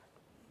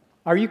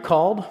Are you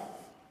called?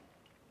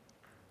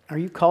 Are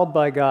you called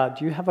by God?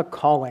 Do you have a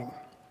calling?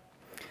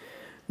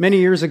 Many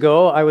years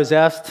ago, I was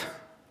asked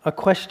a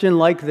question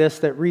like this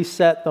that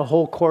reset the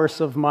whole course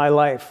of my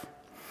life.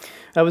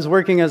 I was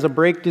working as a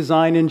brake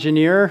design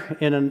engineer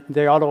in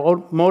the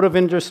automotive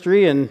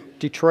industry in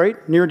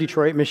Detroit, near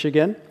Detroit,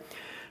 Michigan.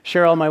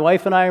 Cheryl, my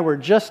wife, and I were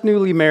just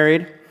newly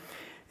married,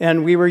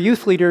 and we were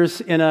youth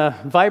leaders in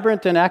a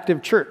vibrant and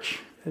active church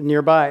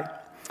nearby.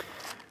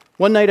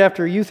 One night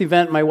after a youth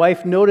event, my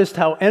wife noticed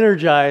how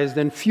energized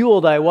and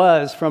fueled I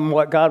was from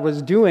what God was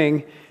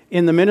doing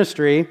in the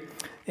ministry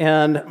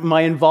and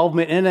my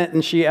involvement in it,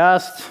 and she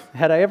asked,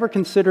 had I ever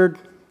considered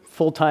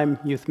full-time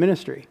youth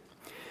ministry?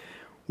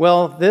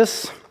 Well,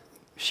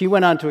 she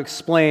went on to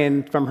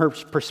explain from her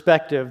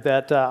perspective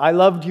that I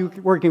loved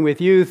working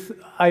with youth,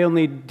 I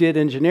only did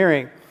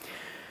engineering.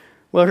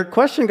 Well, her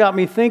question got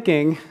me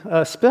thinking,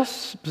 especially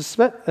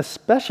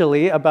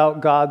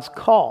about God's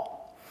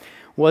call.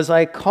 Was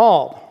I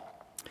called?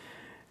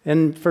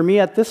 And for me,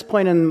 at this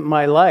point in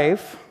my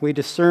life, we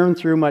discerned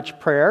through much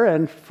prayer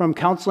and from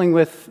counseling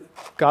with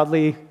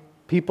godly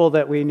people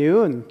that we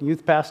knew and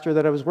youth pastor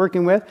that I was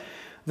working with,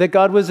 that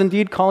God was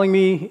indeed calling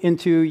me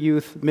into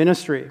youth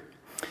ministry.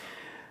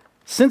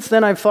 Since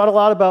then, I've thought a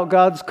lot about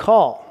God's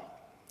call.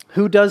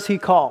 Who does He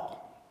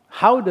call?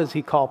 How does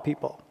He call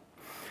people?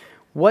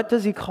 What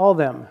does He call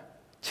them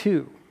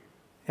to?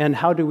 And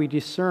how do we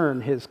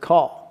discern His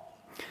call?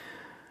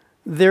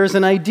 There's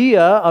an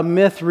idea, a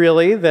myth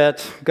really,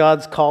 that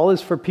God's call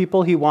is for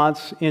people He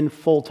wants in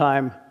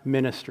full-time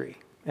ministry,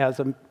 as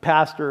a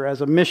pastor,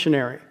 as a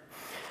missionary.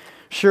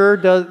 Sure,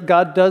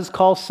 God does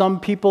call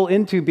some people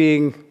into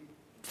being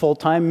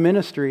full-time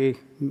ministry,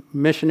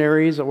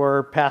 missionaries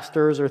or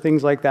pastors or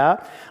things like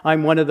that.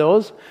 I'm one of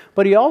those.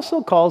 But He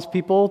also calls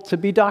people to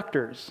be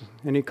doctors,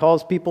 and He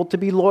calls people to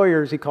be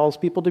lawyers, He calls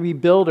people to be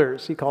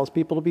builders, He calls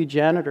people to be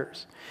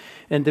janitors,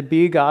 and to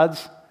be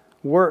God's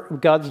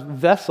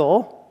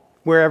vessel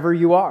wherever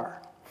you are.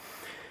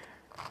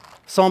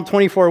 Psalm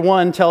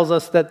 24:1 tells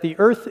us that the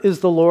earth is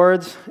the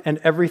Lord's and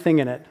everything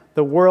in it,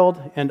 the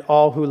world and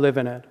all who live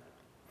in it.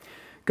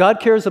 God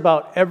cares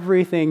about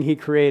everything He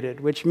created,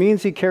 which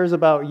means He cares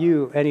about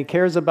you, and He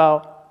cares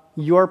about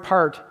your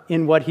part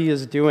in what He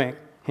is doing.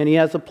 And He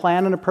has a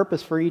plan and a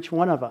purpose for each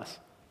one of us.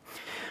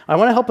 I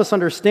want to help us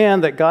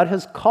understand that God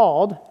has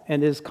called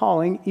and is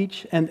calling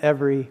each and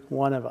every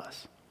one of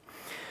us.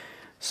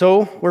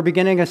 So we're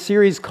beginning a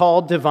series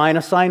called Divine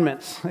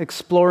Assignments,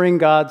 exploring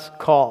God's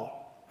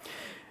call.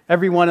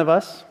 Every one of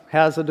us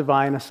has a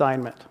divine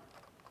assignment.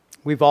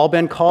 We've all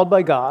been called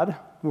by God.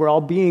 We're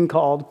all being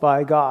called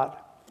by God.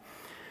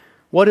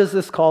 What does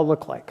this call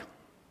look like?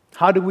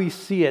 How do we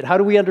see it? How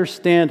do we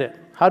understand it?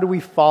 How do we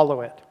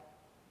follow it?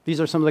 These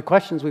are some of the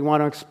questions we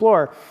want to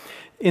explore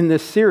in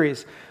this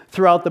series.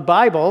 Throughout the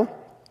Bible,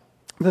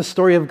 the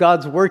story of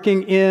God's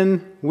working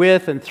in,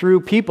 with, and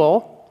through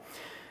people,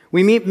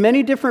 we meet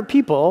many different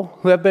people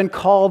who have been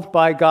called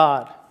by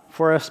God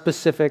for a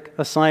specific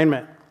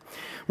assignment.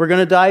 We're going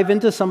to dive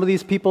into some of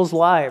these people's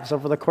lives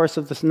over the course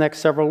of this next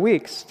several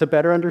weeks to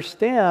better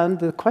understand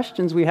the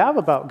questions we have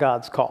about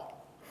God's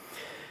call,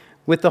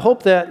 with the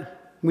hope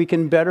that we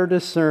can better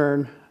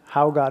discern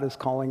how God is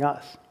calling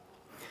us.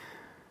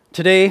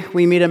 Today,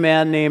 we meet a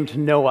man named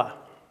Noah.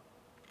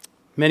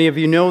 Many of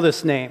you know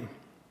this name.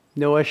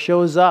 Noah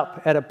shows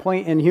up at a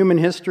point in human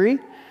history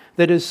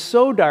that is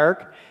so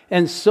dark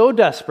and so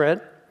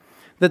desperate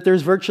that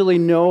there's virtually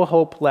no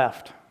hope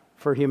left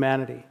for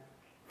humanity.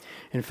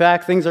 In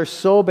fact, things are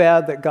so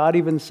bad that God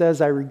even says,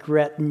 I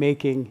regret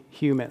making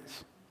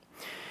humans,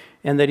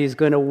 and that He's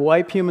going to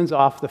wipe humans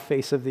off the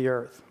face of the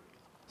earth.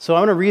 So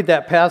I'm going to read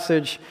that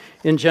passage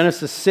in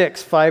Genesis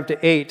 6,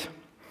 5-8.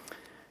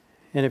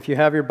 And if you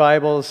have your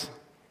Bibles,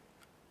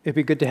 it'd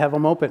be good to have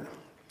them open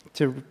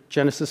to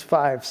Genesis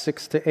 5,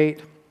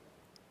 6-8.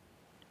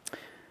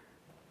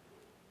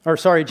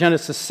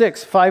 Genesis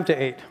 6,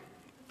 5-8.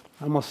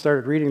 I almost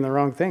started reading the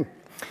wrong thing.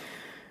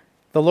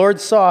 The Lord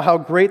saw how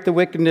great the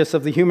wickedness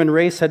of the human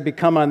race had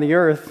become on the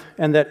earth,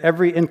 and that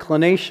every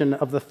inclination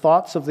of the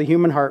thoughts of the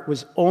human heart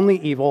was only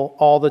evil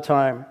all the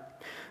time.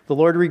 The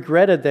Lord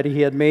regretted that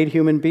He had made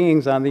human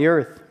beings on the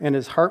earth, and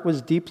His heart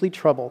was deeply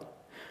troubled.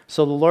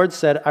 So the Lord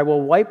said, I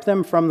will wipe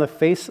them from the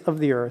face of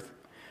the earth,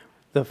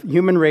 the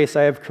human race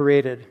I have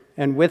created,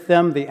 and with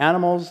them the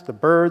animals, the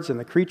birds, and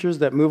the creatures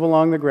that move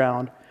along the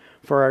ground,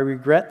 for I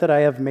regret that I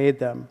have made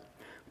them.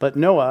 But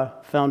Noah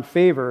found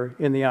favor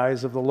in the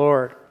eyes of the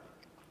Lord.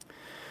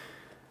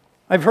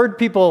 I've heard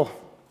people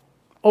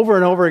over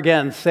and over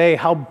again say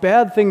how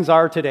bad things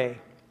are today,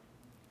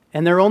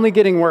 and they're only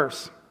getting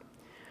worse.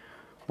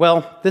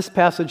 Well, this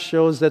passage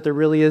shows that there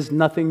really is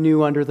nothing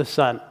new under the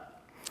sun.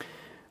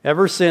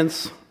 Ever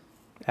since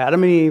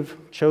Adam and Eve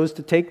chose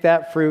to take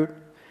that fruit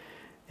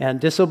and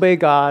disobey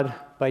God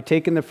by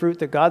taking the fruit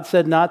that God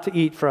said not to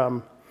eat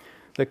from,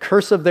 the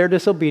curse of their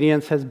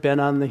disobedience has been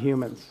on the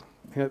humans.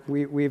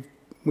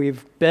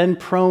 We've been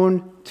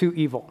prone to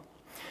evil.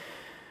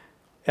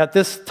 At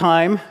this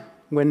time,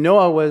 when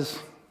Noah was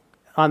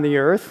on the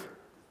earth,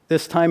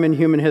 this time in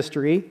human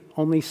history,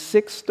 only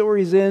 6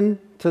 stories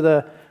into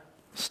the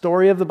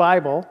story of the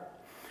Bible,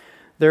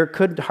 there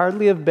could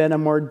hardly have been a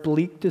more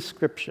bleak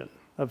description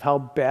of how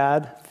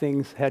bad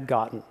things had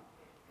gotten.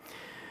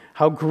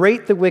 How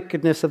great the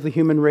wickedness of the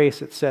human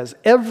race, it says.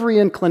 Every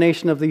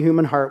inclination of the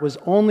human heart was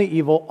only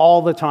evil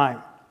all the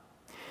time.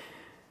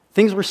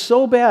 Things were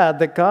so bad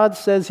that God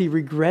says he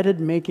regretted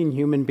making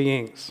human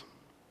beings.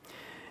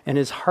 And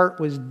his heart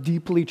was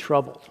deeply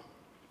troubled,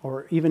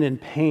 or even in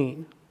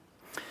pain.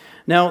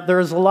 Now,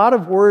 there's a lot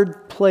of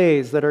word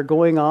plays that are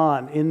going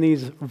on in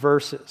these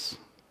verses.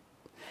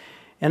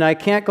 And I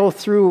can't go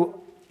through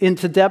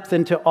into depth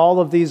into all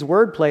of these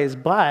word plays,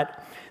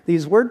 but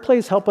these word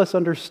plays help us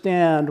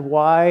understand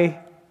why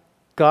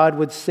God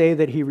would say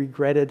that he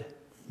regretted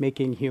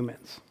making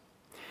humans.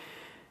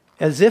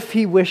 As if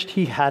he wished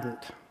he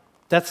hadn't.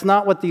 That's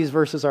not what these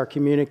verses are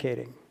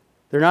communicating.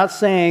 They're not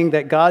saying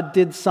that God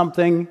did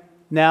something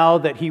now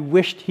that he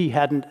wished he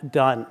hadn't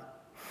done.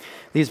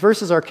 These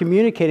verses are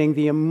communicating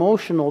the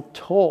emotional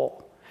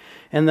toll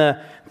and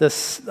that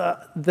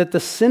the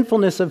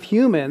sinfulness of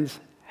humans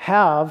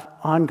have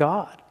on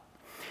God.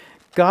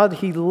 God,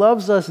 he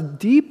loves us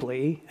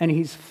deeply, and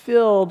he's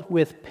filled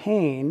with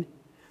pain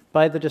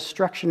by the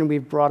destruction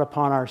we've brought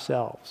upon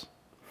ourselves.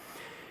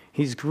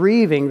 He's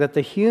grieving that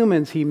the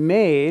humans he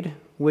made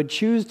would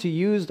choose to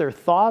use their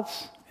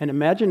thoughts and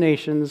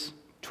imaginations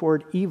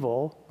toward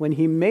evil when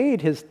he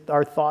made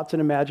our thoughts and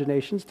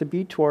imaginations to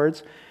be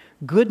towards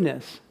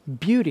goodness,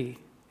 beauty,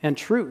 and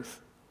truth.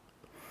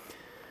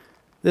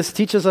 This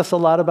teaches us a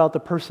lot about the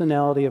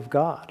personality of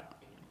God.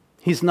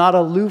 He's not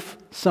aloof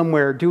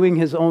somewhere doing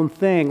his own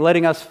thing,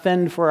 letting us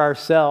fend for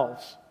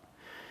ourselves.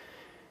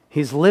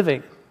 He's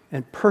living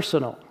and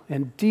personal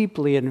and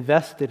deeply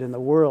invested in the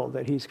world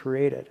that he's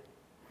created.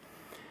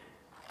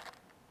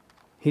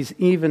 He's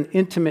even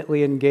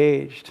intimately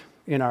engaged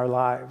in our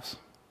lives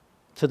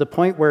to the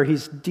point where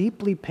he's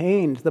deeply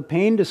pained. The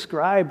pain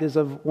described is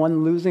of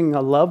one losing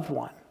a loved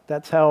one.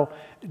 That's how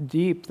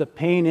deep the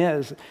pain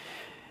is.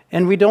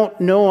 And we don't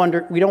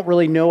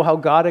really know how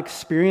God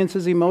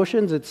experiences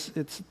emotions.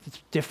 It's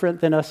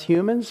different than us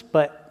humans,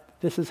 but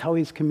this is how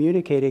he's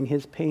communicating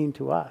his pain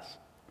to us.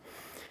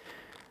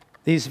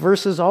 These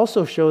verses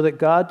also show that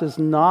God does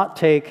not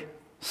take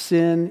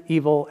sin,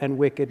 evil, and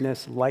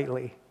wickedness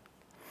lightly.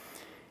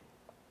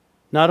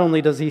 Not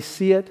only does he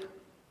see it,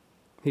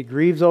 he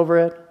grieves over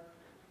it,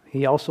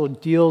 he also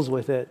deals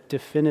with it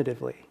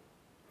definitively.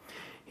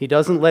 He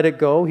doesn't let it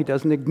go, he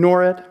doesn't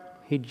ignore it,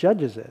 he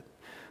judges it.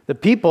 The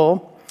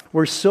people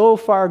were so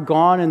far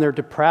gone in their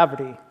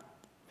depravity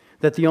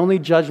that the only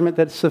judgment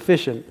that's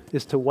sufficient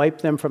is to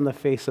wipe them from the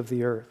face of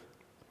the earth.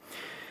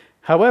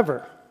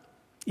 However,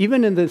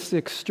 even in this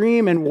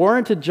extreme and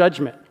warranted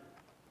judgment,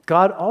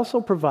 God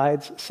also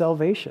provides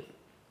salvation.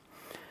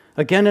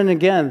 Again and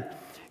again,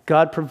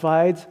 God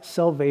provides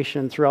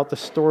salvation throughout the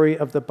story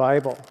of the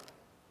Bible.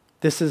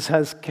 This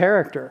has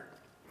character.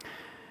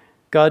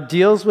 God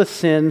deals with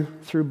sin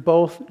through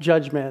both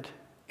judgment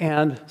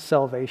and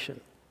salvation.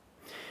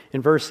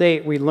 In verse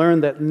 8, we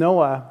learn that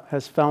Noah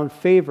has found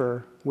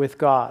favor with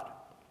God.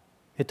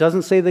 It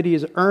doesn't say that he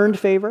has earned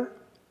favor,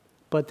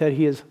 but that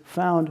he has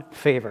found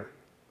favor.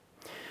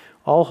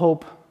 All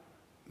hope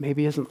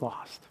maybe isn't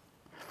lost.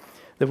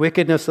 The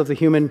wickedness of the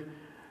human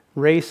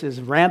race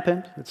is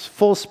rampant, it's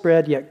full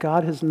spread, yet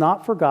God has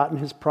not forgotten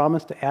his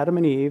promise to Adam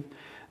and Eve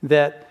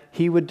that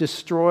he would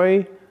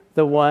destroy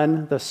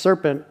the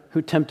serpent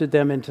who tempted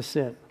them into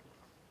sin.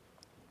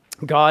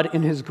 God,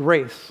 in his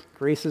grace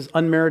is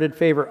unmerited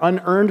favor,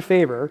 unearned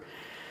favor,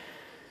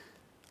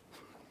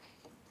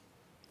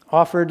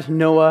 offered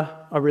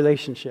Noah a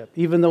relationship,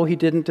 even though he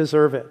didn't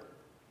deserve it.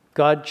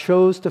 God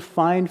chose to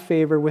find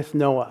favor with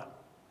Noah.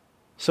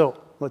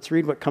 So, let's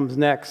read what comes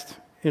next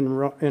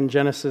in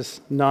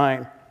Genesis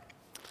 9.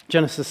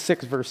 Genesis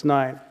 6, verse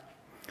 9.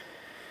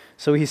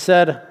 So he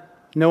said,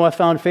 Noah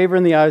found favor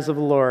in the eyes of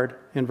the Lord,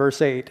 in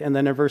verse 8. And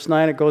then in verse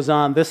 9 it goes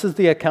on, this is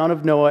the account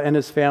of Noah and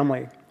his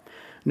family.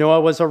 Noah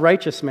was a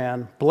righteous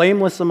man,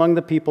 blameless among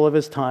the people of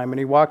his time, and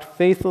he walked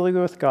faithfully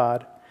with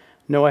God.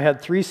 Noah had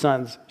 3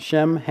 sons,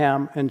 Shem,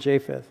 Ham, and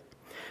Japheth.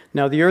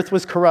 Now the earth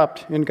was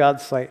corrupt in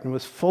God's sight and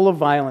was full of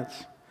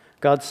violence.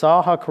 God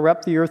saw how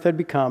corrupt the earth had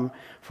become,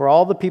 for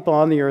all the people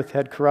on the earth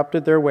had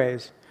corrupted their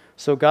ways.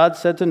 So God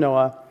said to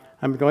Noah,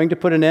 I'm going to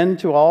put an end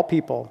to all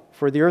people,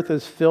 for the earth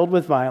is filled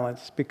with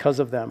violence because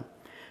of them.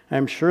 I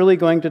am surely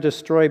going to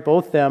destroy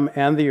both them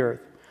and the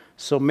earth.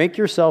 So make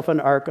yourself an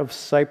ark of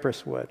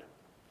cypress wood.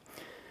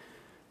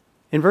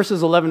 In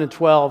verses 11 and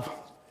 12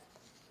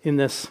 in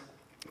this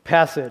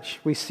passage,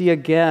 we see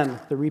again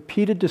the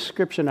repeated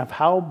description of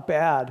how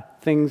bad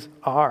things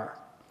are.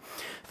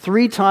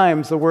 3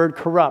 times the word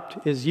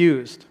corrupt is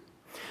used.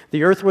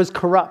 The earth was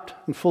corrupt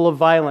and full of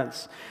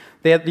violence.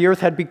 The earth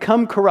had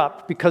become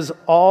corrupt because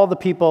all the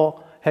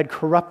people had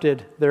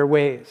corrupted their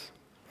ways.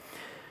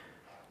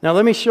 Now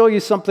let me show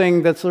you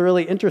something that's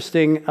really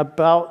interesting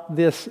about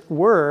this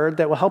word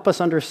that will help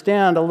us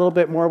understand a little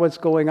bit more what's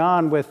going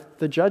on with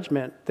the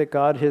judgment that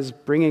God is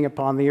bringing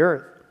upon the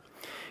earth.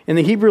 In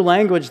the Hebrew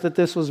language that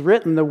this was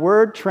written, the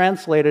word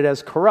translated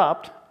as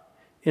corrupt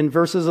in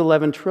verses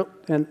 11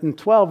 and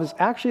 12 is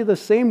actually the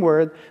same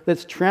word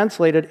that's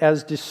translated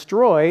as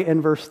destroy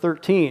in verse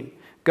 13.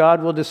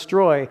 God will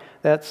destroy.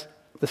 That's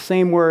the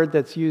same word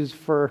that's used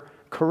for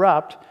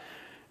corrupt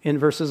in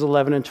verses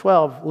 11 and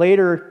 12.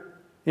 Later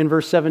in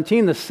verse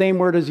 17, the same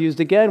word is used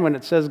again when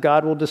it says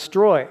God will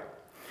destroy.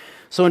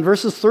 So in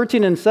verses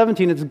 13 and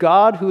 17, it's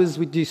God who is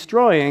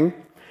destroying,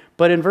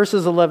 but in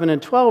verses 11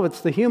 and 12,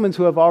 it's the humans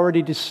who have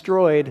already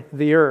destroyed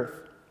the earth.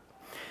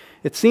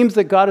 It seems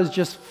that God is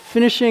just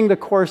finishing the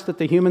course that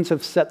the humans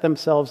have set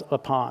themselves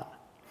upon.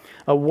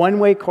 A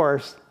one-way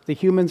course, the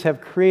humans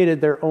have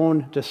created their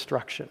own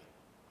destruction.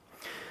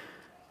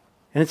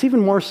 And it's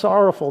even more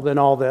sorrowful than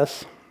all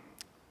this,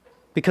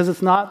 because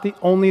it's not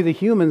only the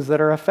humans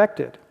that are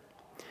affected.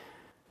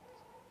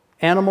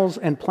 Animals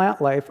and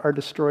plant life are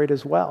destroyed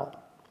as well.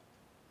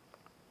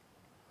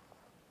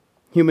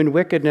 Human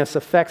wickedness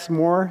affects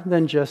more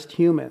than just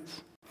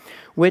humans,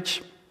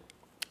 which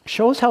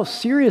shows how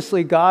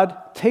seriously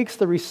God takes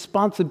the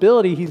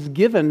responsibility he's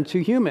given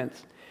to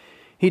humans.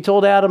 He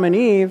told Adam and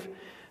Eve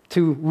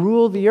to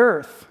rule the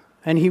earth,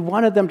 and he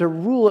wanted them to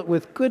rule it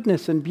with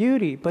goodness and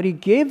beauty, but he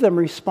gave them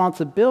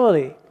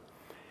responsibility.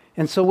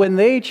 And so when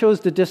they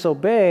chose to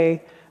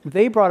disobey,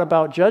 they brought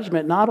about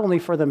judgment not only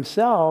for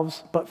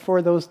themselves, but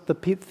for the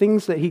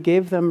things that he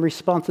gave them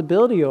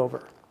responsibility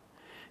over.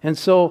 And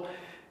so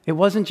it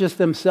wasn't just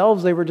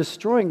themselves they were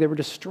destroying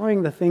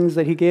the things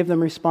that he gave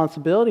them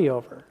responsibility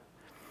over.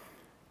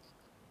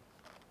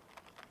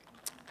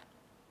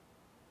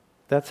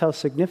 That's how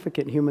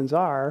significant humans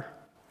are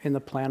in the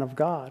plan of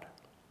God.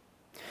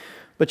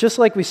 But just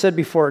like we said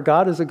before,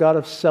 God is a God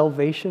of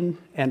salvation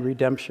and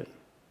redemption.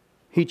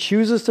 He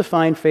chooses to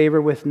find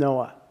favor with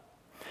Noah.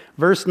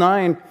 Verse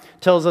 9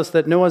 tells us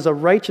that Noah is a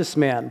righteous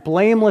man,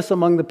 blameless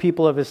among the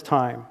people of his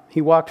time.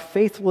 He walked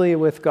faithfully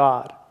with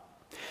God.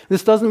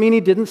 This doesn't mean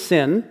he didn't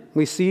sin.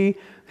 We see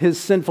his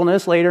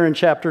sinfulness later in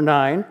chapter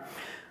 9.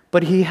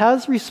 But he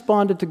has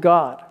responded to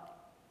God.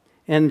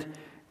 And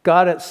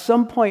God at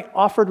some point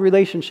offered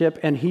relationship,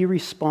 and he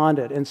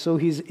responded. And so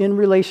he's in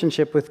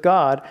relationship with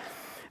God,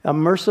 a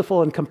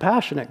merciful and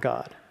compassionate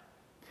God.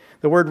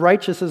 The word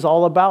righteous is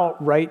all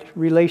about right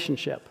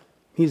relationship.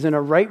 He's in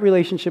a right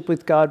relationship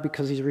with God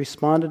because he's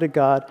responded to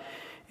God,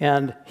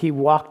 and he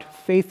walked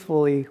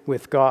faithfully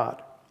with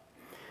God.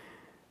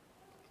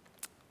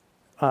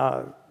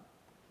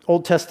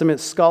 Old Testament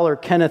scholar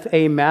Kenneth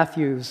A.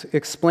 Matthews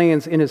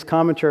explains in his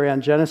commentary on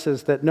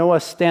Genesis that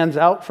Noah stands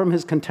out from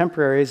his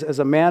contemporaries as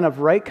a man of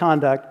right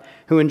conduct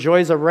who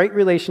enjoys a right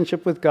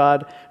relationship with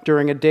God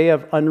during a day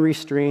of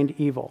unrestrained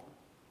evil.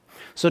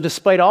 So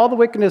despite all the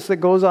wickedness that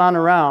goes on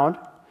around,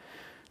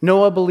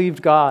 Noah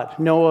believed God.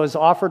 Noah was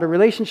offered a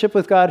relationship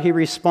with God. He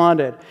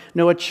responded.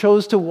 Noah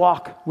chose to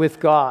walk with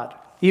God,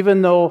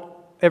 even though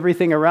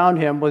everything around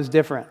him was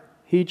different.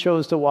 He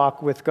chose to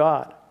walk with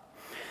God.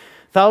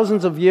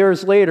 Thousands of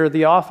years later,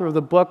 the author of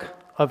the book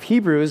of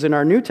Hebrews in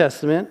our New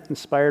Testament,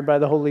 inspired by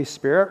the Holy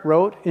Spirit,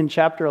 wrote in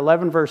chapter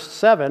 11, verse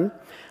 7,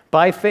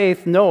 "By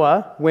faith,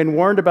 Noah, when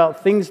warned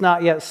about things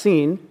not yet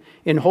seen,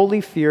 in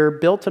holy fear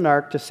built an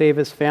ark to save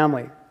his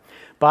family.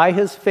 By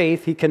his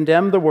faith, he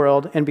condemned the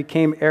world and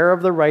became heir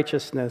of the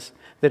righteousness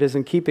that is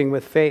in keeping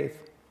with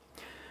faith."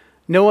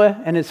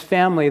 Noah and his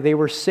family, they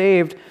were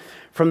saved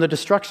from the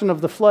destruction of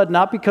the flood,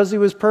 not because he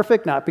was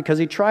perfect, not because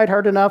he tried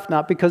hard enough,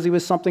 not because he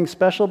was something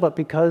special, but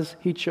because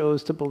he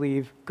chose to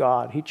believe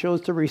God. He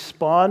chose to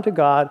respond to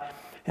God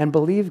and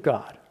believe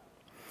God.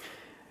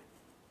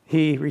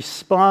 He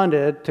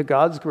responded to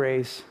God's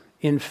grace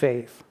in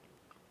faith.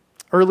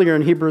 Earlier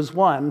in Hebrews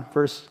 1,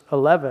 verse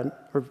 11,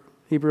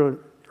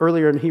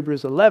 earlier in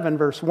Hebrews 11,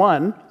 verse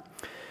 1,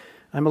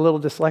 I'm a little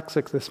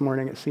dyslexic this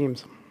morning, it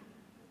seems.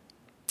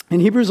 In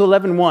Hebrews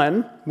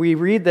 11:1, we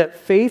read that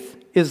faith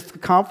is the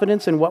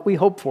confidence in what we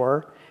hope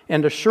for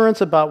and assurance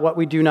about what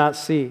we do not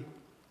see.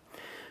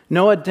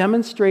 Noah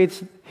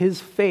demonstrates his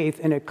faith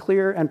in a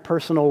clear and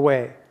personal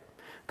way.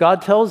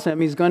 God tells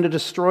him he's going to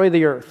destroy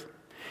the earth.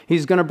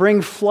 He's going to bring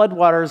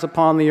floodwaters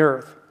upon the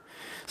earth,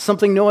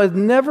 something Noah had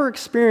never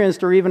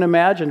experienced or even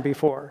imagined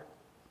before.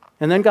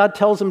 And then God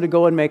tells him to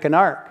go and make an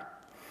ark,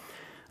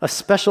 a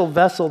special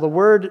vessel. The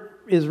word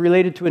is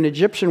related to an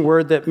Egyptian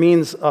word that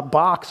means a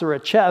box or a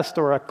chest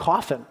or a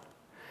coffin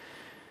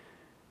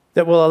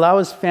that will allow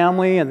his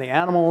family and the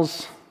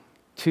animals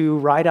to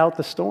ride out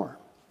the storm.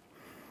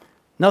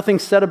 Nothing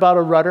said about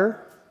a rudder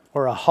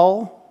or a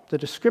hull. The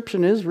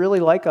description is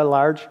really like a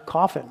large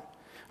coffin,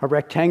 a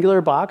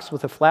rectangular box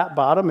with a flat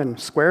bottom and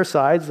square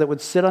sides that would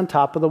sit on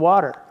top of the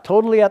water,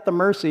 totally at the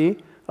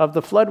mercy of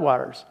the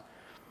floodwaters.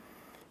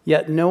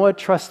 Yet Noah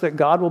trusts that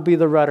God will be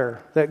the rudder,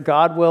 that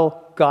God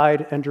will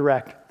guide and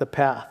direct the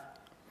path.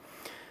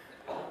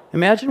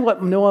 Imagine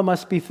what Noah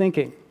must be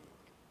thinking.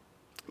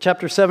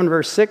 Chapter 7,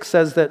 verse 6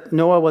 says that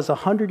Noah was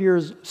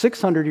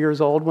 600 years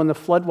old when the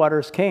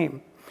floodwaters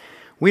came.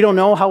 We don't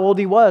know how old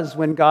he was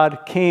when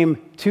God came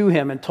to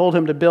him and told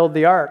him to build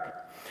the ark.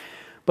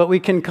 But we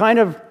can kind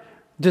of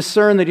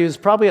discern that he was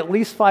probably at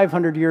least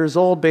 500 years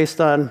old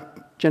based on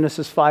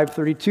Genesis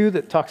 5:32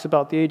 that talks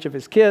about the age of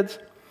his kids.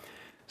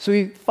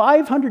 So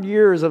 500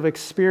 years of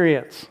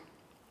experience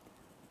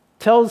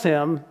tells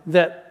him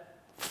that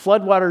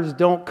floodwaters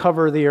don't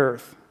cover the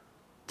earth.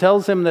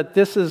 Tells him that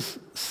this is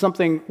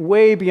something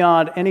way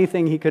beyond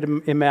anything he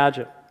could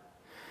imagine.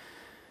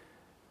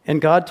 And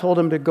God told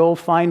him to go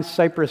find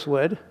cypress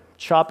wood,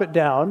 chop it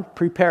down,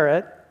 prepare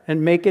it,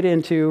 and make it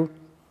into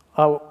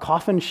a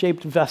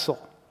coffin-shaped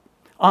vessel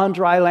on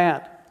dry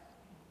land.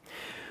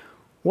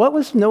 What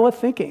was Noah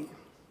thinking?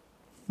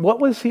 What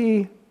was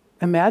he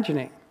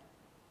imagining?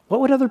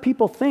 What would other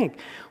people think?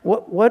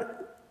 Am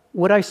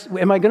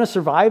I going to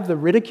survive the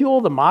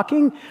ridicule, the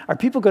mocking? Are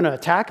people going to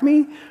attack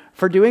me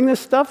for doing this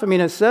stuff? I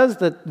mean, it says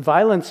that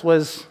violence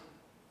was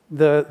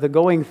the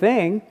going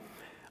thing.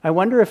 I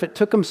wonder if it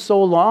took him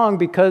so long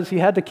because he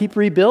had to keep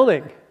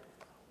rebuilding.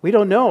 We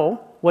don't know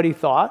what he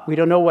thought. We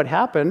don't know what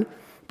happened.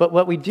 But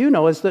what we do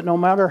know is that no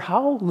matter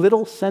how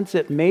little sense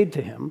it made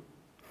to him,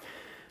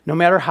 no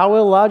matter how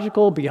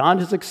illogical, beyond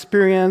his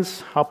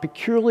experience, how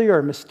peculiar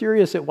or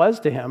mysterious it was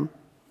to him,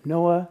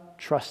 Noah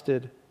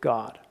trusted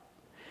God,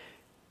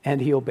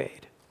 and he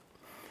obeyed.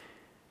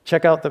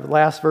 Check out the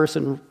last verse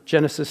in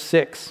Genesis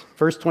 6.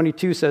 Verse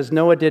 22 says,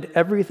 Noah did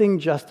everything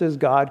just as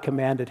God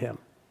commanded him.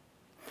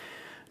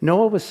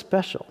 Noah was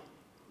special,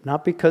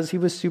 not because he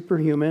was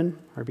superhuman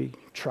or he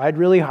tried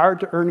really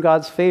hard to earn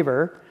God's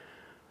favor,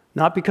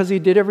 not because he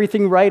did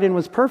everything right and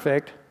was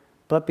perfect,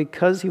 but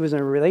because he was in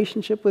a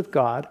relationship with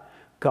God.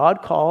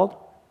 God called,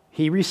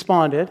 he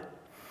responded,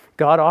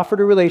 God offered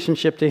a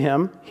relationship to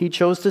him, he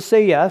chose to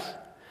say yes,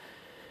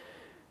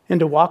 and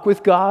to walk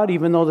with God,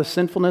 even though the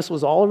sinfulness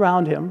was all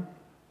around him.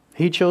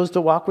 He chose to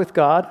walk with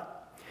God,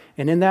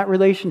 and in that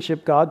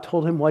relationship, God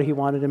told him what he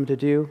wanted him to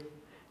do,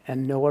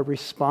 and Noah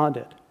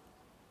responded.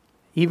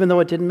 Even though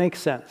it didn't make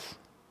sense,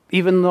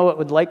 even though it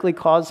would likely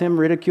cause him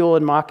ridicule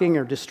and mocking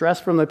or distress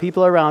from the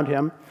people around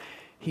him,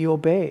 he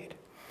obeyed.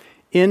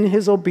 In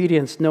his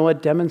obedience, Noah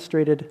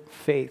demonstrated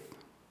faith,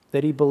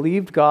 that he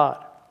believed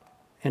God,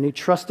 and he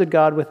trusted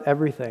God with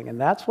everything.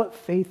 And that's what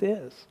faith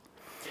is.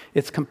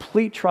 It's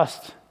complete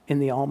trust in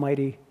the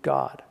Almighty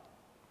God.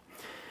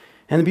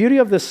 And the beauty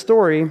of this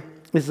story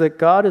is that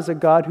God is a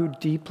God who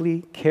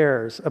deeply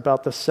cares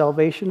about the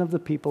salvation of the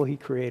people he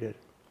created.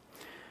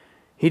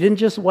 He didn't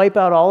just wipe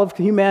out all of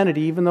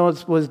humanity, even though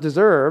it was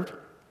deserved.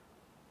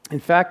 In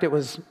fact,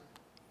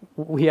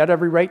 he had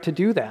every right to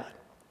do that.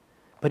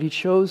 But he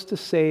chose to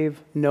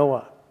save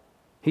Noah.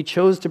 He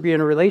chose to be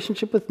in a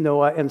relationship with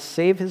Noah and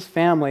save his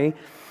family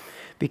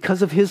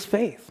because of his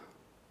faith.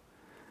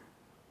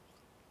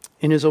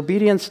 In his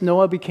obedience,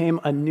 Noah became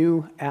a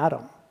new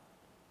Adam.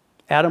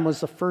 Adam was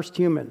the first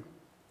human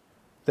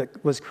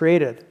that was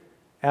created.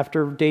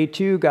 After day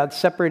 2, God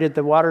separated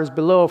the waters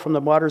below from the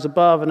waters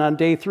above, and on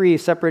day 3, he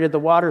separated the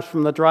waters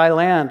from the dry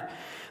land.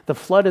 The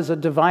flood is a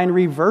divine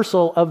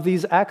reversal of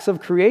these acts of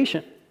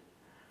creation.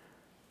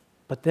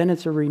 But then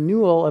it's a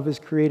renewal of his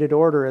created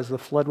order as the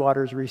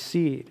floodwaters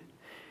recede.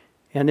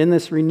 And in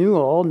this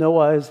renewal,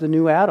 Noah is the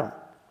new Adam.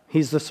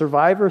 He's the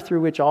survivor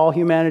through which all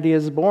humanity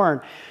is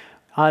born.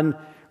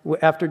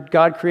 After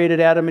God created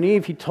Adam and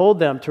Eve, he told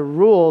them to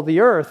rule the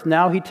earth.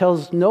 Now he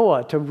tells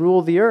Noah to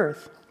rule the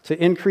earth,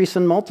 to increase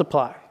and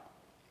multiply.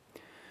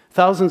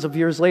 Thousands of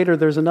years later,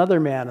 there's another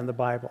man in the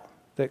Bible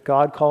that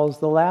God calls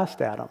the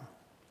last Adam.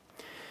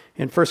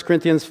 In 1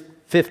 Corinthians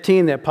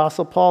 15, the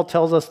Apostle Paul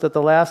tells us that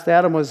the last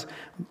Adam was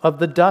of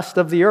the dust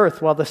of the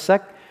earth, while the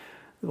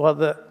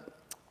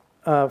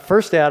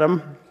first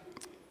Adam,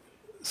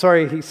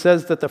 he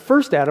says that the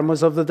first Adam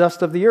was of the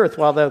dust of the earth,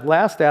 while the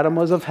last Adam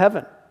was of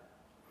heaven.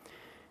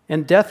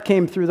 And death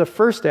came through the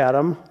first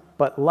Adam,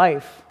 but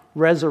life,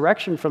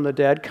 resurrection from the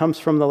dead, comes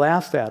from the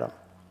last Adam.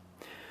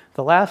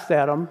 The last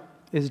Adam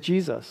is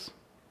Jesus,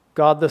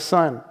 God the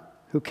Son,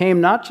 who came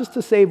not just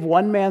to save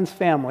one man's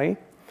family,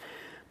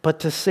 but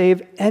to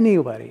save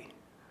anybody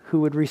who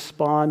would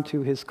respond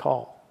to his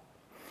call.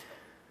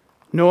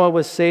 Noah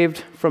was saved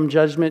from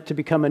judgment to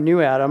become a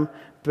new Adam,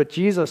 but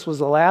Jesus was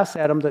the last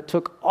Adam that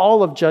took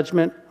all of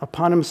judgment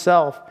upon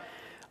himself.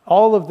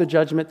 All of the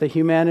judgment, the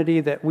humanity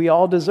that we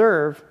all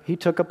deserve, he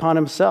took upon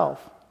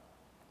himself.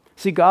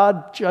 See,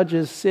 God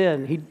judges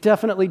sin. He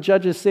definitely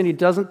judges sin. He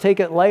doesn't take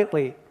it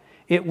lightly.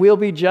 It will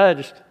be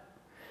judged.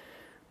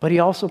 But he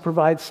also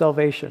provides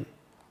salvation.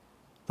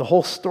 The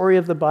whole story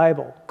of the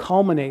Bible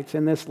culminates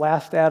in this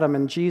last Adam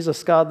and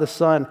Jesus, God the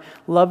Son,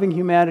 loving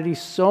humanity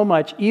so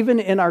much, even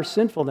in our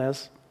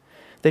sinfulness,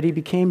 that he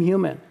became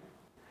human.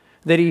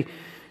 That he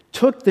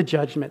took the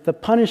judgment, the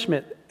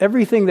punishment,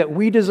 everything that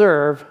we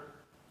deserve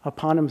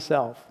upon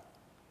himself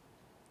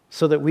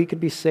so that we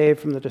could be saved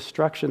from the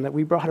destruction that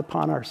we brought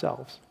upon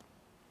ourselves.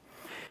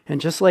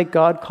 And just like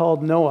God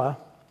called Noah,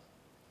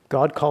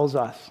 God calls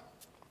us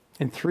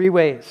in 3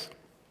 ways.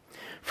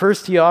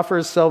 First, he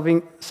offers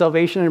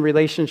salvation and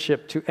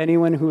relationship to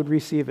anyone who would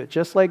receive it.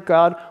 Just like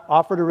God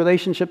offered a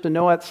relationship to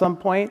Noah at some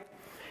point,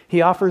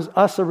 he offers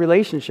us a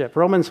relationship.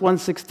 Romans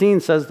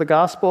 1:16 says the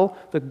gospel,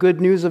 the good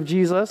news of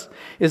Jesus,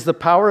 is the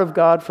power of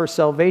God for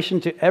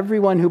salvation to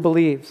everyone who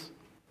believes.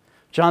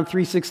 John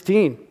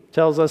 3:16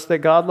 tells us that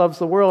God loves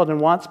the world and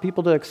wants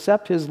people to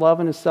accept his love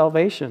and his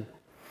salvation.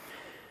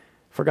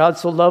 For God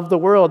so loved the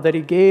world that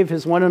he gave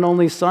his one and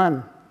only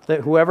Son,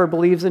 that whoever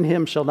believes in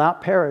him shall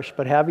not perish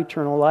but have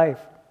eternal life.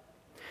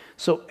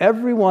 So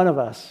every one of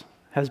us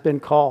has been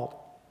called,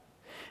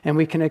 and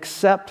we can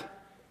accept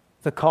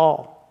the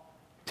call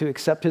to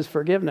accept his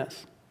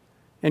forgiveness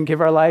and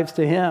give our lives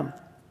to him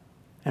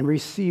and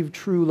receive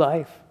true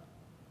life.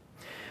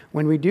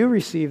 When we do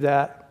receive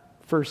that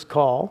first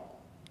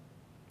call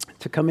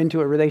to come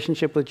into a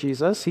relationship with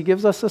Jesus, he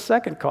gives us a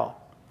second call.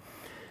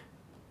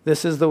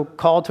 This is the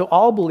call to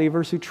all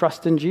believers who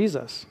trust in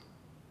Jesus.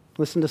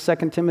 Listen to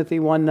 2 Timothy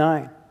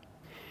 1:9.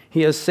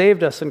 He has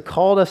saved us and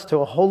called us to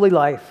a holy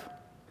life,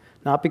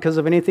 not because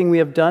of anything we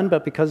have done,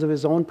 but because of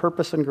his own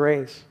purpose and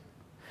grace.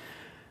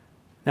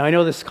 Now, I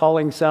know this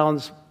calling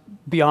sounds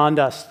beyond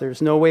us.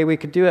 There's no way we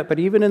could do it. But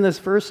even in this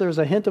verse, there's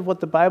a hint of what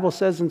the Bible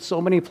says in so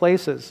many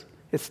places.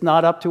 It's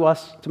not up to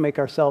us to make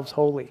ourselves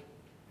holy.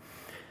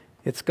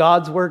 It's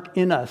God's work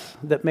in us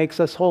that makes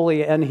us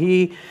holy, and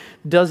he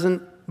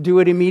doesn't do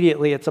it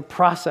immediately. It's a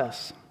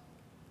process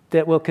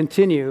that will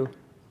continue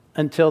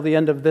until the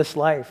end of this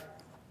life.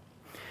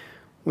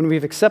 When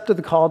we've accepted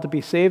the call to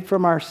be saved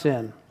from our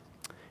sin,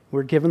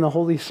 we're given the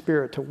Holy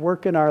Spirit to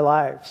work in our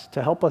lives,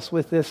 to help us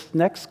with this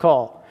next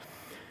call,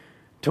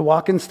 to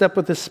walk in step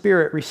with the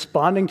Spirit,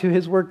 responding to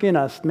his work in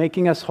us,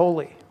 making us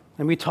holy.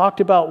 And we talked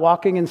about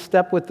walking in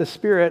step with the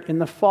Spirit in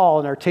the fall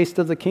in our Taste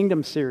of the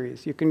Kingdom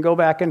series. You can go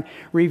back and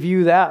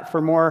review that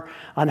for more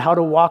on how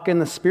to walk in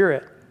the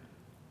Spirit.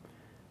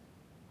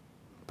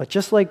 But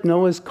just like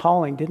Noah's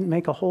calling didn't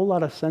make a whole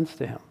lot of sense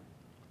to him,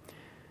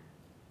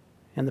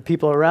 and the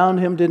people around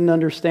him didn't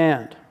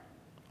understand,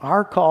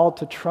 our call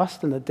to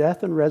trust in the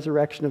death and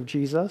resurrection of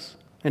Jesus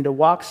and to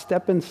walk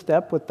step in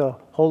step with the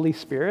Holy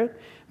Spirit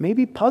may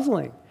be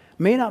puzzling,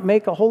 may not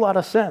make a whole lot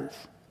of sense.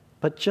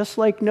 But just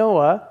like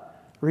Noah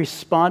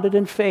responded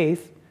in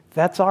faith,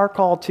 that's our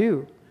call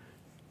too.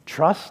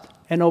 Trust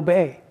and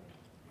obey.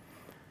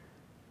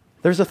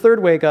 There's a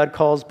third way God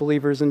calls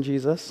believers in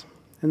Jesus,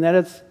 and that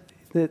is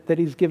that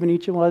he's given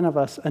each one of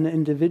us an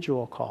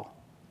individual call.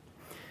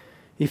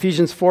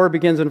 Ephesians 4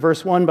 begins in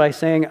verse 1 by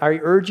saying, I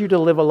urge you to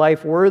live a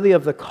life worthy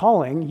of the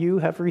calling you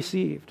have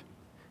received.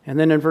 And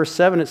then in verse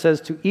 7 it says,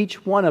 to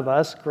each one of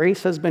us,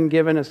 grace has been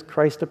given as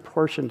Christ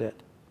apportioned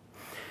it.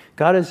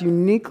 God has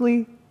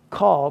uniquely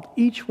called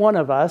each one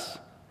of us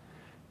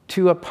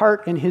to a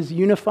part in his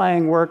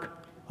unifying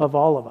work of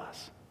all of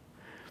us.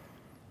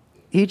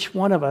 Each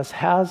one of us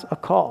has a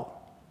call.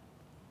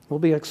 We'll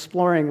be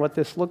exploring what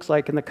this looks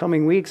like in the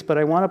coming weeks, but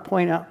I want to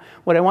point out,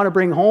 what I want to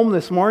bring home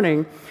this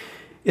morning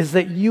is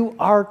that you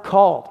are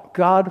called.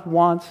 God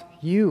wants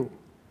you.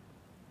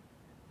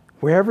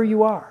 Wherever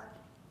you are,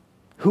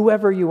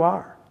 whoever you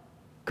are,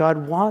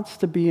 God wants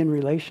to be in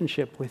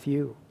relationship with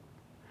you.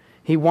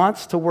 He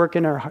wants to work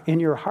in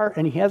your heart,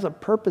 and he has a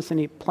purpose and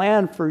a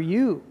plan for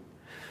you.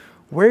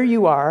 Where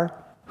you are,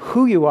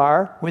 who you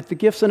are, with the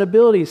gifts and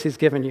abilities he's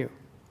given you.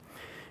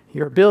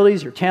 Your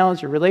abilities, your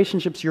talents, your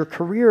relationships, your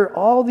career,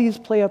 all these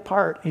play a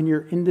part in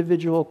your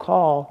individual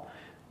call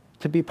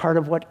to be part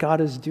of what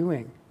God is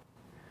doing.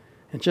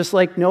 And just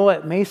like Noah,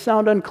 it may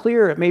sound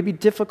unclear, it may be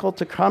difficult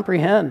to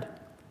comprehend,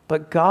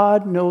 but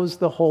God knows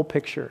the whole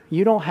picture.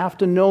 You don't have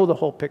to know the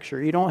whole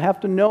picture. You don't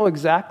have to know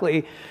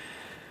exactly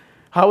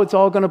how it's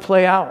all going to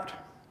play out.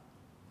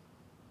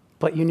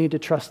 But you need to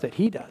trust that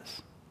he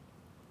does.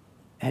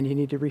 And you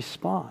need to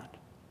respond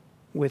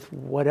with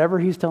whatever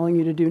he's telling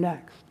you to do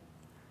next,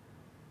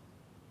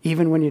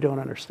 even when you don't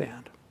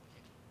understand.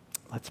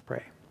 Let's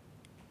pray.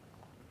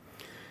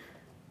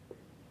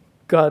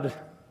 God,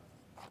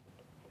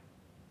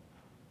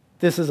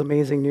 this is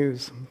amazing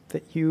news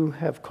that you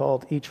have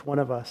called each one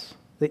of us,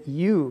 that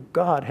you,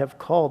 God, have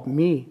called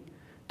me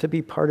to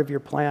be part of your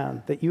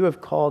plan, that you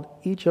have called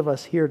each of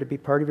us here to be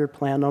part of your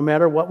plan, no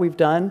matter what we've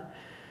done,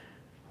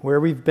 where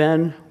we've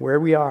been, where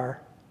we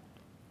are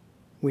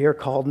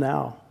called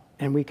now,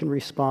 and we can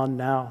respond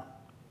now.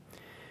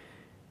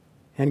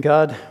 And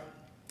God,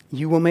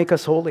 you will make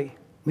us holy.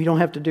 We don't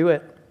have to do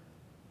it,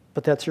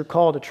 but that's your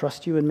call, to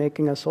trust you in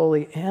making us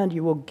holy, and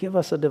you will give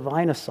us a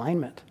divine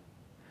assignment.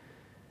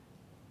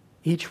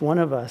 Each one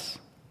of us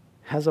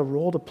has a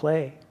role to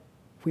play.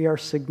 We are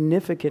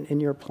significant in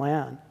your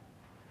plan.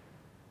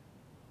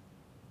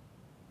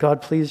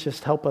 God, please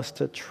just help us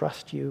to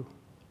trust you.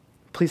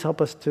 Please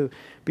help us to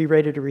be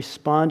ready to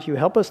respond to you.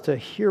 Help us to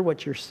hear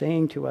what you're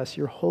saying to us,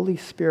 your Holy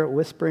Spirit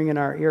whispering in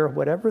our ear,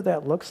 whatever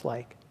that looks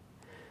like.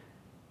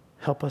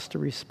 Help us to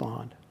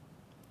respond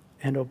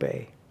and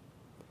obey.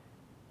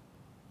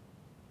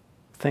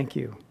 Thank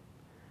you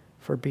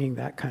for being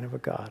that kind of a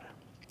God.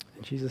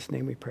 In Jesus'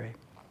 name we pray.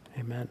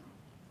 Amen.